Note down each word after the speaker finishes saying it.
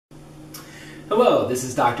Hello, this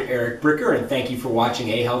is Dr. Eric Bricker, and thank you for watching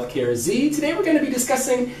AHealthcareZ. Today we're going to be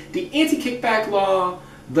discussing the Anti-Kickback Law,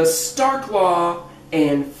 the Stark Law,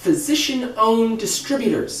 and physician-owned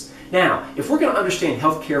distributors. Now, if we're going to understand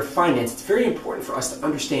healthcare finance, it's very important for us to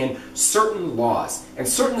understand certain laws, and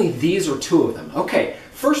certainly these are two of them. Okay,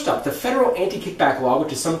 first up, the Federal Anti-Kickback Law,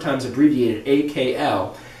 which is sometimes abbreviated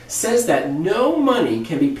AKL, says that no money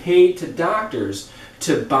can be paid to doctors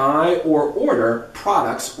to buy or order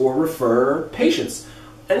products or refer patients.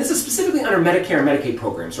 And this is specifically under Medicare and Medicaid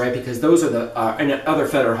programs, right? Because those are the and other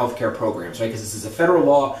federal healthcare programs, right? Because this is a federal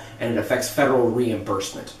law and it affects federal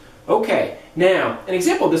reimbursement. Okay, now an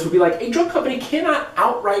example of this would be like a drug company cannot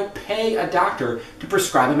outright pay a doctor to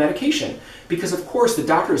prescribe a medication because, of course, the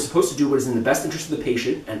doctor is supposed to do what is in the best interest of the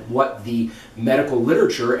patient and what the medical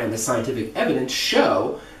literature and the scientific evidence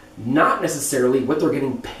show, not necessarily what they're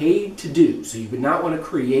getting paid to do. So you would not want to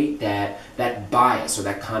create that bias or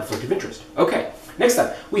that conflict of interest. Okay, next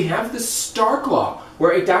up, we have the Stark Law,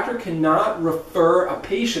 where a doctor cannot refer a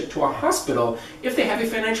patient to a hospital if they have a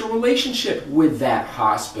financial relationship with that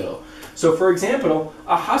hospital. So for example,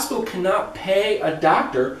 a hospital cannot pay a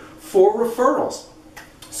doctor for referrals.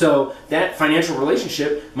 So that financial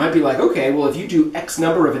relationship might be like, okay, well, if you do X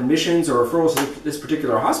number of admissions or referrals to this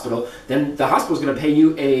particular hospital, then the hospital is going to pay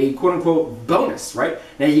you a quote-unquote bonus, right?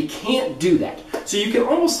 Now, you can't do that. So you can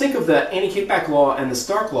almost think of the Anti-Kickback Law and the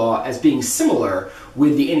Stark Law as being similar,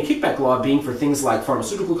 with the Anti-Kickback Law being for things like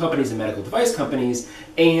pharmaceutical companies and medical device companies,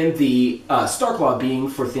 and the Stark Law being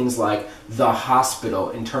for things like the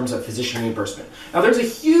hospital in terms of physician reimbursement. Now, there's a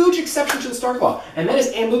huge exception to the Stark Law, and that is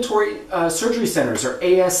ambulatory surgery centers, or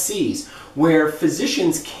ASCs, where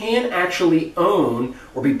physicians can actually own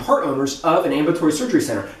or be part owners of an ambulatory surgery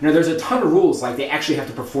center. Now, there's a ton of rules, like they actually have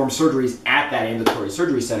to perform surgeries at that ambulatory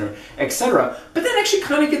surgery center, etc. But that actually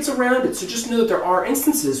kind of gets around it. So just know that there are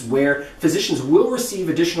instances where physicians will receive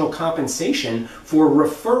additional compensation for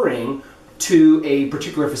referring to a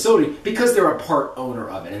particular facility because they're a part owner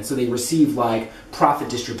of it, and so they receive like profit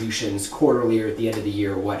distributions quarterly or at the end of the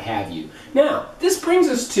year or what have you. Now, this brings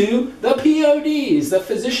us to the PODs, the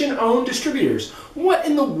physician-owned distributors. What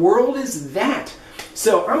in the world is that?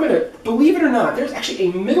 So I'm going to, believe it or not, there's actually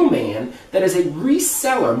a middleman that is a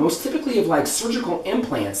reseller, most typically of like surgical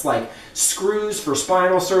implants, like screws for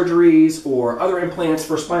spinal surgeries or other implants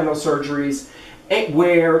for spinal surgeries,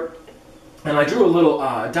 and I drew a little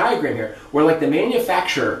diagram here where like the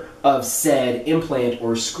manufacturer of said implant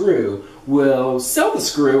or screw will sell the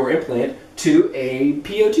screw or implant to a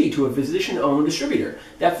POD, to a physician-owned distributor.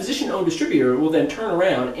 That physician-owned distributor will then turn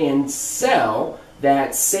around and sell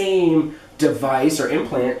that same device or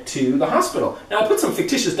implant to the hospital. Now, I put some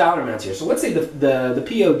fictitious dollar amounts here. So let's say the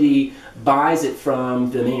POD buys it from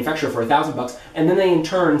the manufacturer for $1,000, and then they in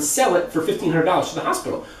turn sell it for $1,500 to the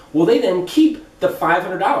hospital. Well, they then keep the $500,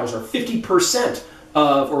 or 50%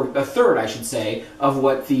 of, or a third, I should say, of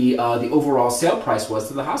what the overall sale price was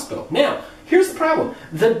to the hospital. Now, here's the problem.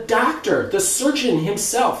 The doctor, the surgeon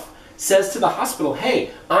himself, says to the hospital, hey,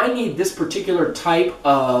 I need this particular type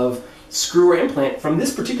of screw or implant from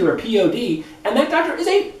this particular POD, and that doctor is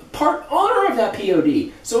a part owner of that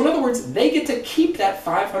POD. So in other words, they get to keep that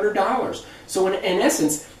 $500. So in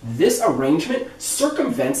essence, this arrangement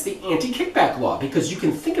circumvents the Anti-Kickback Law, because you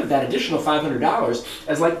can think of that additional $500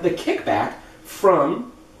 as like the kickback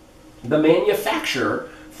from the manufacturer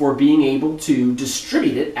for being able to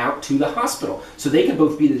distribute it out to the hospital. So they can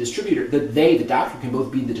both be the distributor, the doctor can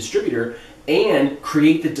both be the distributor and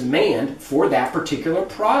create the demand for that particular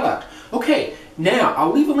product. Okay, now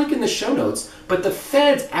I'll leave a link in the show notes, but the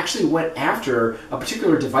feds actually went after a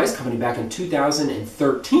particular device company back in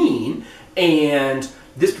 2013, and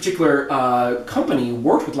this particular company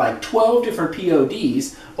worked with like 12 different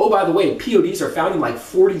PODs. Oh, by the way, PODs are found in like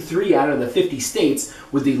 43 out of the 50 states,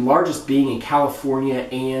 with the largest being in California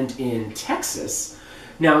and in Texas.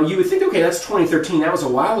 Now, you would think, okay, that's 2013, that was a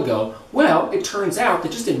while ago. Well, it turns out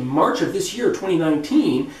that just in March of this year,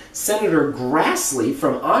 2019, Senator Grassley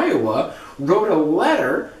from Iowa wrote a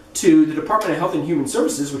letter to the Department of Health and Human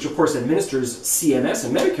Services, which of course administers CMS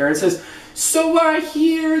and Medicare, and says, so I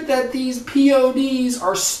hear that these PODs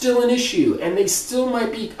are still an issue, and they still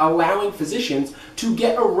might be allowing physicians to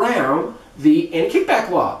get around the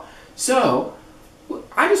Anti-Kickback Law. So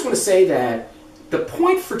I just want to say that the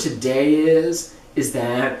point for today is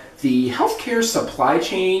that the healthcare supply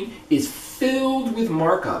chain is filled with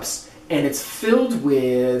markups, and it's filled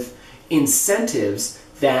with incentives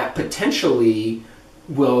that potentially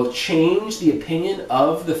will change the opinion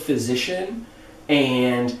of the physician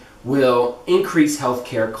and will increase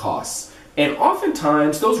healthcare costs. And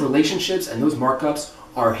oftentimes those relationships and those markups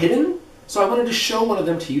are hidden, so I wanted to show one of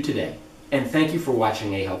them to you today. and thank you for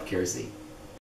watching AHealthcareZ.